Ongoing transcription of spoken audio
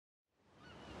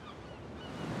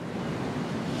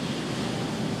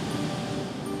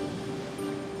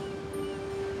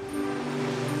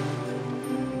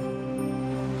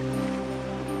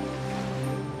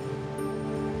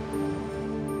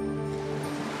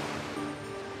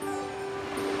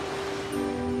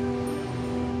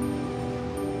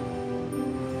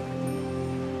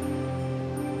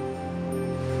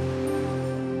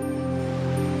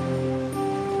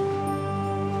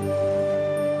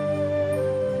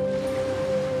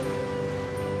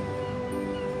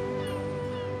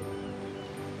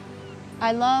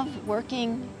I love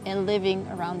working and living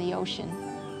around the ocean.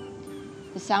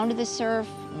 The sound of the surf,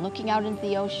 looking out into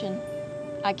the ocean,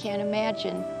 I can't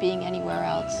imagine being anywhere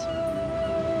else.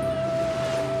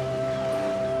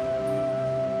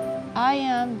 I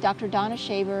am Dr. Donna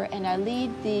Shaver, and I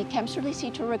lead the Kemps Ridley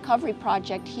Sea Turtle Recovery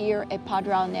Project here at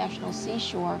Padre Island National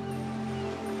Seashore.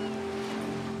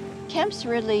 Kemps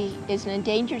Ridley is an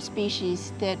endangered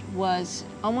species that was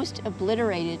almost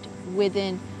obliterated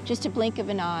within just a blink of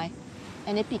an eye,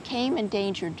 and it became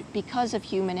endangered because of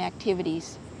human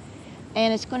activities.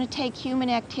 And it's going to take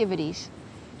human activities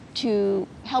to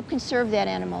help conserve that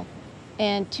animal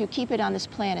and to keep it on this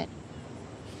planet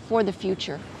for the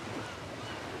future.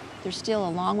 There's still a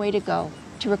long way to go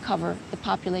to recover the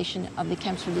population of the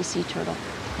Kemps Ridley sea turtle.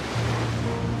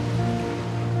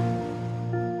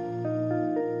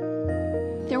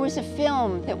 There was a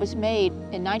film that was made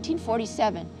in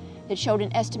 1947 that showed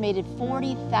an estimated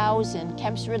 40,000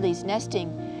 Kemps Ridleys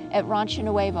nesting at Rancho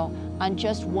Nuevo on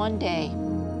just one day.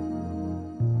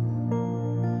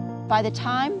 By the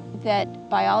time that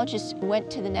biologists went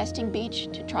to the nesting beach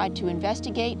to try to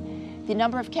investigate, the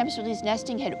number of Kemps Ridleys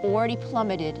nesting had already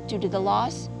plummeted due to the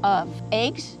loss of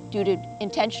eggs, due to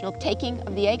intentional taking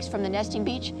of the eggs from the nesting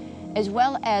beach, as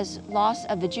well as loss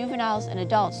of the juveniles and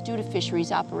adults due to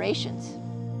fisheries operations.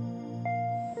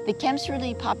 The Kemps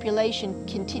Ridley population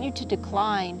continued to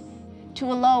decline to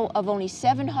a low of only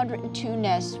 702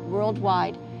 nests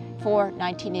worldwide for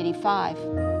 1985.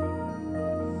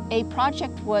 A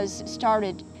project was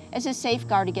started as a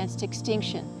safeguard against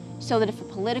extinction, so that if a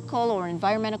political or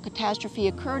environmental catastrophe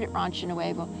occurred at Rancho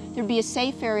Nuevo, there'd be a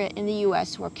safe area in the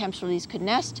U.S. where Kemps Ridleys could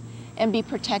nest and be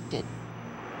protected.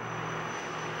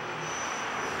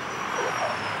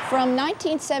 From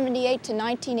 1978 to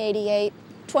 1988,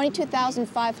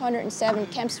 22,507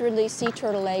 Kemps Ridley sea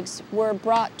turtle eggs were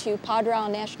brought to Padre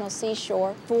Island National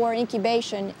Seashore for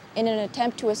incubation in an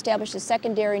attempt to establish a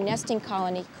secondary nesting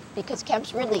colony, because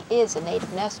Kemps Ridley is a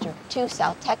native nester to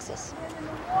South Texas.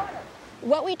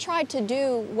 What we tried to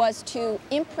do was to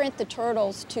imprint the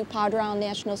turtles to Padre Island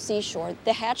National Seashore.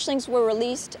 The hatchlings were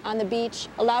released on the beach,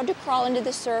 allowed to crawl into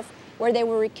the surf, where they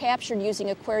were recaptured using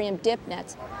aquarium dip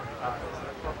nets.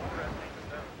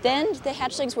 Then the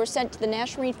hatchlings were sent to the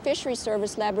National Marine Fisheries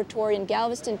Service laboratory in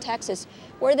Galveston, Texas,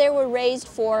 where they were raised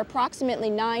for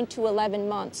approximately 9 to 11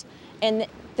 months. And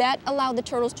that allowed the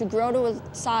turtles to grow to a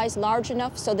size large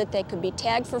enough so that they could be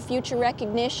tagged for future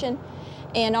recognition,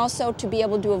 and also to be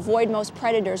able to avoid most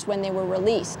predators when they were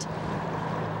released.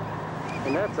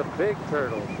 And that's a big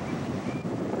turtle.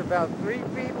 It's about 3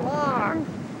 feet long.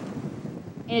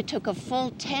 And it took a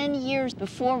full 10 years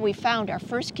before we found our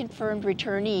first confirmed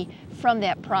returnee from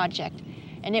that project.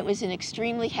 And it was an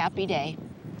extremely happy day.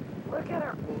 Look at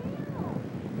her.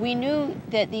 We knew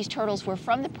that these turtles were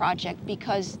from the project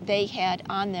because they had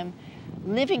on them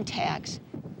living tags.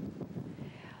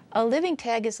 A living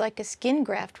tag is like a skin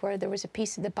graft where there was a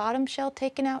piece of the bottom shell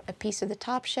taken out, a piece of the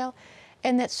top shell,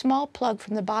 and that small plug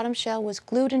from the bottom shell was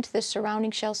glued into the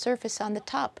surrounding shell surface on the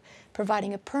top,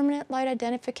 providing a permanent light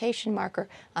identification marker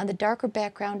on the darker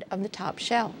background of the top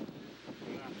shell.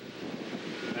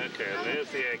 Okay, there's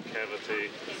the egg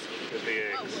cavity with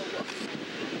the eggs.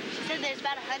 She said there's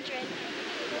about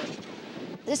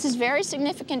 100. This is very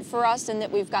significant for us in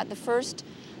that we've got the first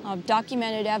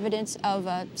documented evidence of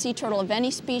a sea turtle of any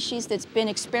species that's been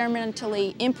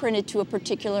experimentally imprinted to a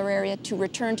particular area to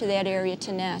return to that area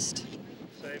to nest.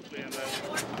 Safely in that.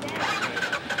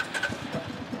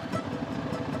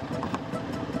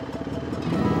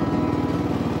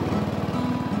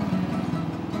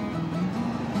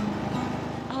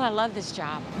 Oh, I love this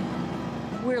job.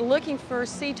 We're looking for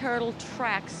sea turtle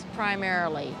tracks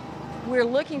primarily. We're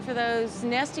looking for those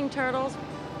nesting turtles.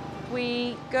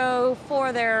 We go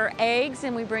for their eggs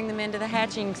and we bring them into the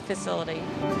hatching facility.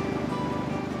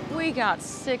 We got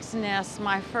 6 nests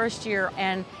my first year,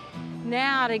 and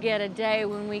now to get a day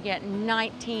when we get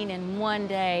 19 in one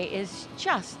day is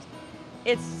just,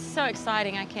 it's so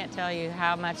exciting. I can't tell you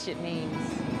how much it means.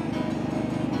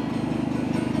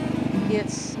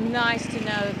 It's nice to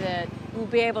know that we'll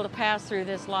be able to pass through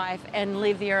this life and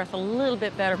leave the earth a little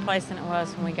bit better place than it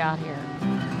was when we got here.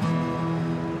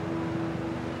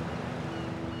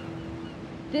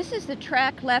 This is the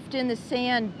track left in the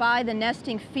sand by the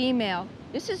nesting female.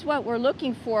 This is what we're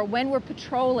looking for when we're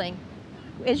patrolling.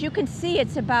 As you can see,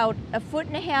 it's about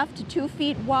 1.5 to 2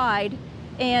 feet wide,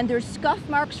 and there's scuff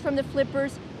marks from the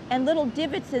flippers and little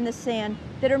divots in the sand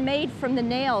that are made from the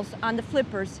nails on the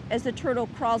flippers as the turtle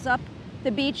crawls up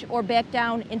the beach or back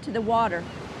down into the water.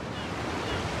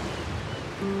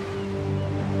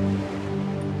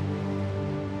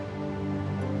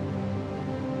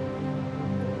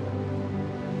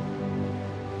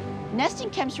 Nesting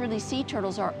Kemps Ridley sea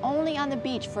turtles are only on the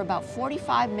beach for about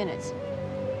 45 minutes.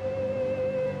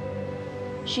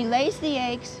 She lays the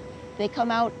eggs. They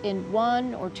come out in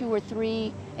 1 or 2 or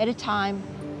 3 at a time.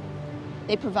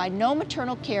 They provide no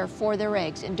maternal care for their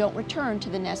eggs and don't return to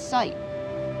the nest site.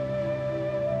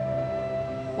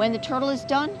 When the turtle is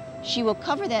done, she will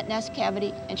cover that nest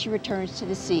cavity and she returns to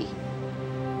the sea.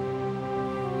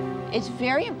 It's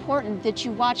very important that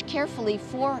you watch carefully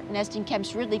for nesting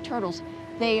Kemps Ridley turtles.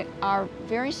 They are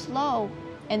very slow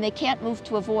and they can't move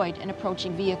to avoid an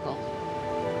approaching vehicle.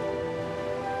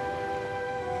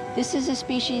 This is a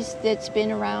species that's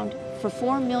been around for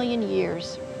 4 million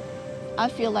years. I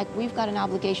feel like we've got an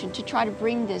obligation to try to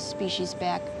bring this species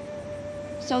back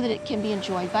so that it can be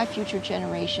enjoyed by future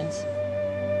generations.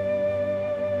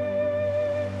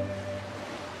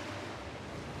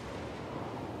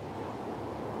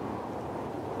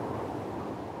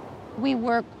 We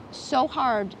work so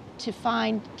hard to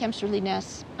find Kemps Ridley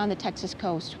nests on the Texas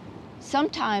coast.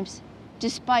 Sometimes,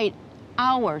 despite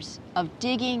hours of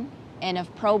digging and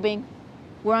of probing,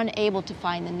 we're unable to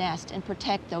find the nest and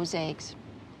protect those eggs.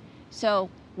 So,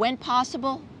 when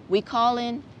possible, we call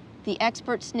in the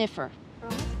expert sniffer,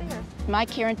 my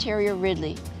Cairn Terrier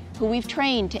Ridley, who we've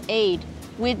trained to aid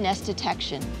with nest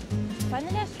detection. Find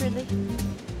the nest, Ridley.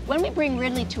 When we bring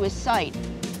Ridley to his site,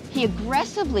 he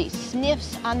aggressively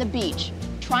sniffs on the beach,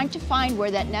 trying to find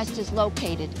where that nest is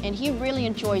located, and he really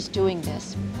enjoys doing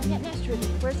this. Find that nest, Ridley.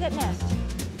 Where's that nest?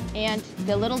 And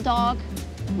the little dog,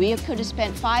 we could have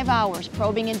spent 5 hours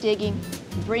probing and digging,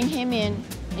 bring him in,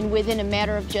 and within a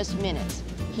matter of just minutes,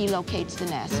 he locates the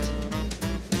nest.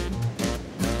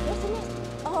 There's the nest.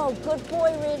 Oh, good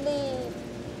boy, Ridley.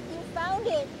 You found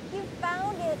it. You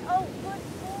found it. Oh, good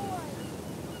boy.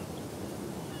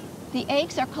 The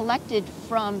eggs are collected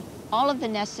from all of the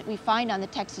nests that we find on the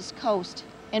Texas coast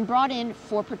and brought in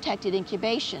for protected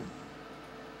incubation.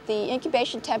 The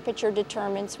incubation temperature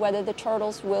determines whether the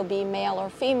turtles will be male or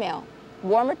female.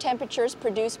 Warmer temperatures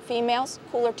produce females,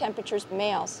 cooler temperatures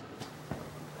males.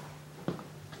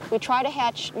 We try to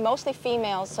hatch mostly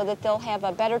females so that they'll have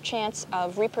a better chance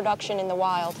of reproduction in the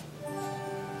wild.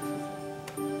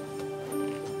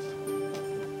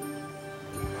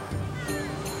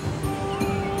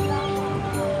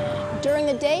 During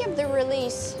the day of the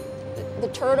release, the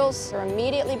turtles are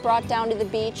immediately brought down to the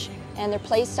beach and they're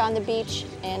placed on the beach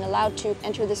and allowed to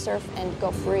enter the surf and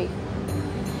go free.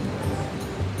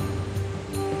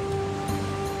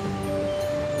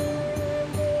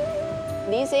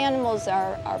 These animals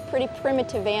are pretty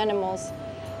primitive animals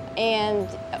and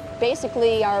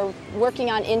basically are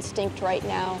working on instinct right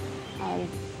now.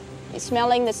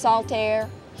 Smelling the salt air,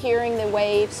 hearing the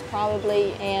waves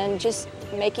probably, and just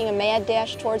making a mad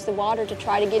dash towards the water to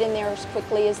try to get in there as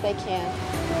quickly as they can.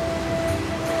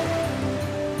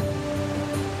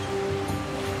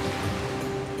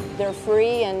 They're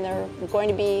free and they're going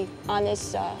to be on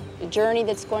this journey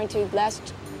that's going to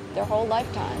last their whole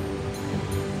lifetime.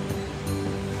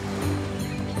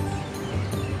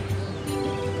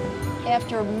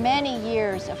 After many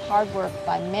years of hard work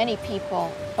by many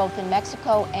people, both in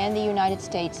Mexico and the United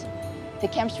States, the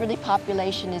Kemps Ridley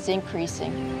population is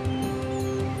increasing.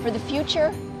 For the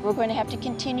future, we're going to have to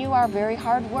continue our very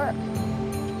hard work.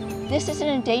 This is an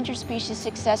endangered species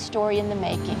success story in the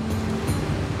making.